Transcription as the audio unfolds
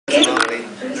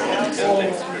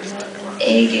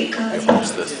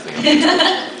Post this thing.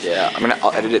 Yeah,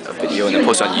 I'll edit it a video and then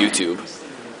post it on YouTube.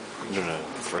 No,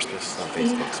 first this on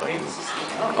Facebook so I can,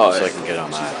 so I can get it on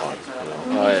my iPod.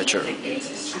 Oh yeah, sure.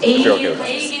 If you're okay with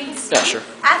that. Yeah, sure.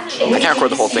 I can't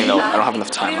record the whole thing though. I don't have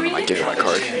enough time on my gigabyte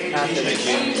card.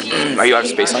 Are you out of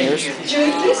space on yours?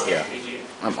 Yeah.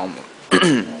 I'm almost.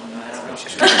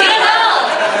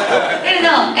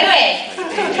 No. Anyway.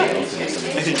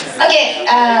 Okay.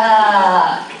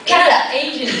 Canada.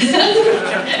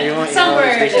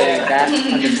 Somewhere there.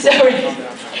 Sorry.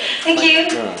 Thank you.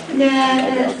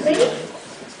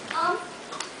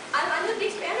 I'm a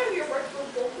big fan of your work for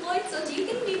Vocaloid, so do you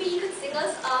think maybe you could sing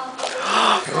us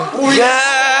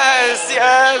Yes!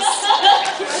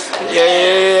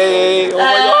 Yay! Oh my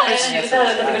gosh!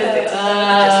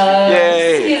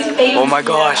 Yay! Oh my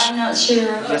gosh! I'm not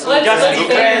sure. Just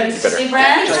be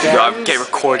friends. Okay,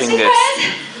 recording this.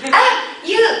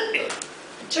 You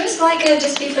dress like a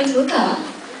Just Be Friends Luca.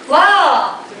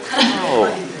 Wow. Oh.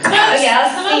 Okay, I'll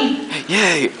sing.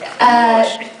 Yay!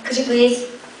 Could you please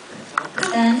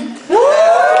stand?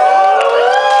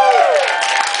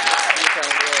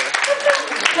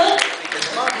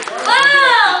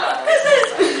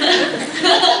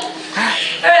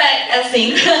 Alright, I'll sing.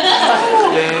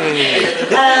 Yay!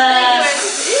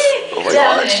 Oh my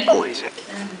gosh! Oh, is it?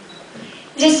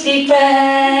 Just be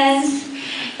friends.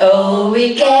 All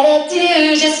we gotta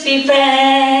do, just be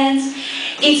friends.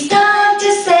 It's time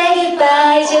to say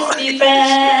goodbye, just be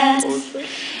friends.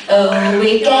 All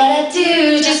we gotta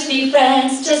do, just be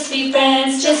friends, just be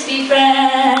friends, just be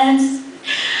friends.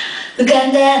 浮か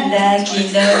んだんだ昨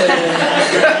日の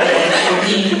に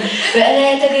割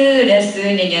れたグラス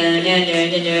にニャニャニャ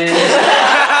ニャニャ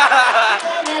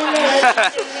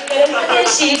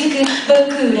しずく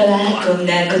僕らはこんな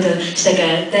ことしたか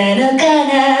ったのか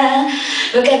な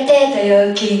分かってたよ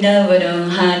昨日の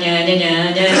はにゃにゃにゃ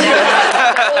にゃにゃ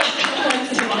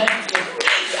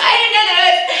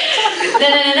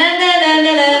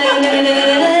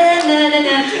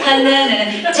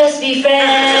Just be friends.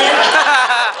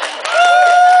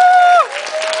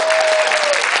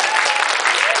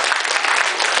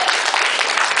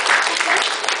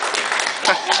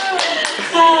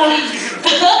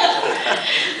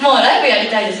 もうライブやり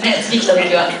たいですね。次来た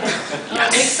時は。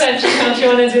Next time she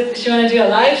wanna do a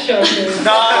live show too.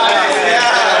 Know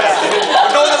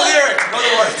the lyrics, know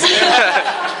the words.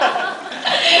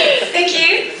 Thank you.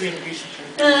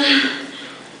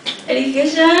 Any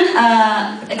question?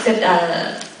 Except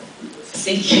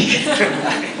singing.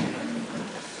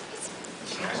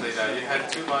 Actually, you had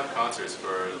 2 live concerts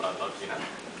for Latina,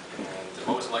 and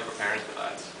what was it like preparing for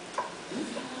that?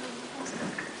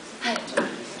 はい。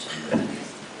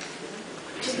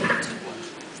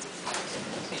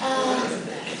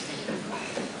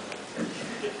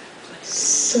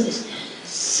そうですね。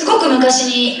すごく昔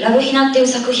に「ラブヒナ」っていう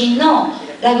作品の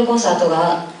ライブコンサート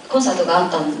があ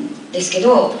ったんですけ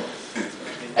ど、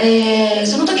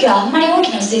その時はあんまり大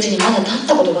きなステージにまだ立っ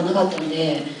たことがなかったの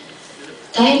で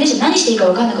大変でした。何していいか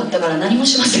分からなかったから何も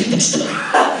しませんでした。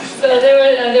So there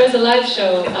was a live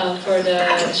show for the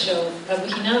show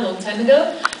Rabuhina a long time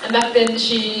ago, and back then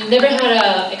she never had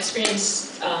a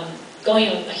experience going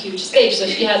on a huge stage, so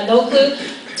she had no clue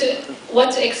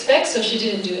what to expect, so she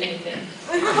didn't do anything.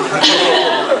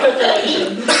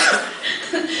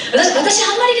 私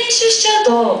あんまり練習しちゃう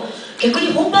と逆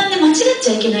に本番で間違っち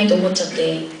ゃいけないと思っちゃっ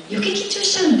て余計緊張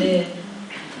しちゃうので。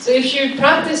So if she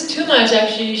practiced too much,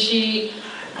 actually she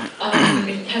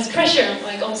has pressure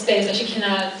like on stage that she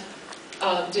cannot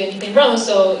do anything wrong.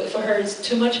 So for her it's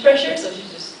too much pressure, so she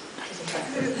just doesn't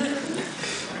practice.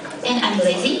 And I'm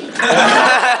lazy.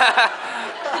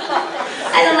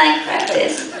 I don't like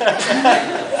practice.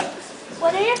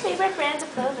 What are your favorite brands of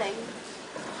clothing?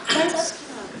 Brand?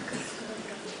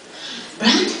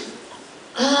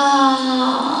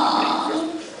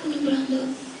 ブランド。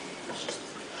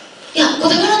いや、こ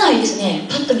だわらないですね。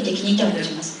パッと見て気に入ったのが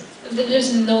します。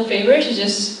There's no favorite. She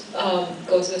just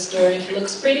goes to the store and if it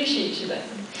looks pretty, she buys it.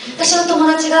 私の友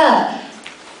達が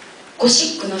ゴ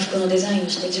シックな服のデザインを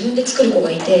して自分で作る子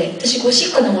がいて、私ゴシ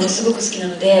ックなものすごく好きな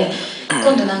ので、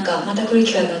今度なんかまた来る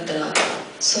機会があったら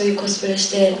そういうコスプレし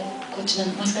てこっちの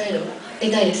マスカレード出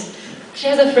たいです。She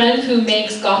has a friend who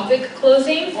makes gothic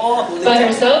clothing by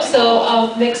herself,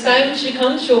 so next time she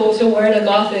comes, she'll wear the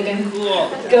gothic and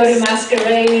go to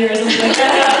masquerade or something like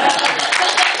that.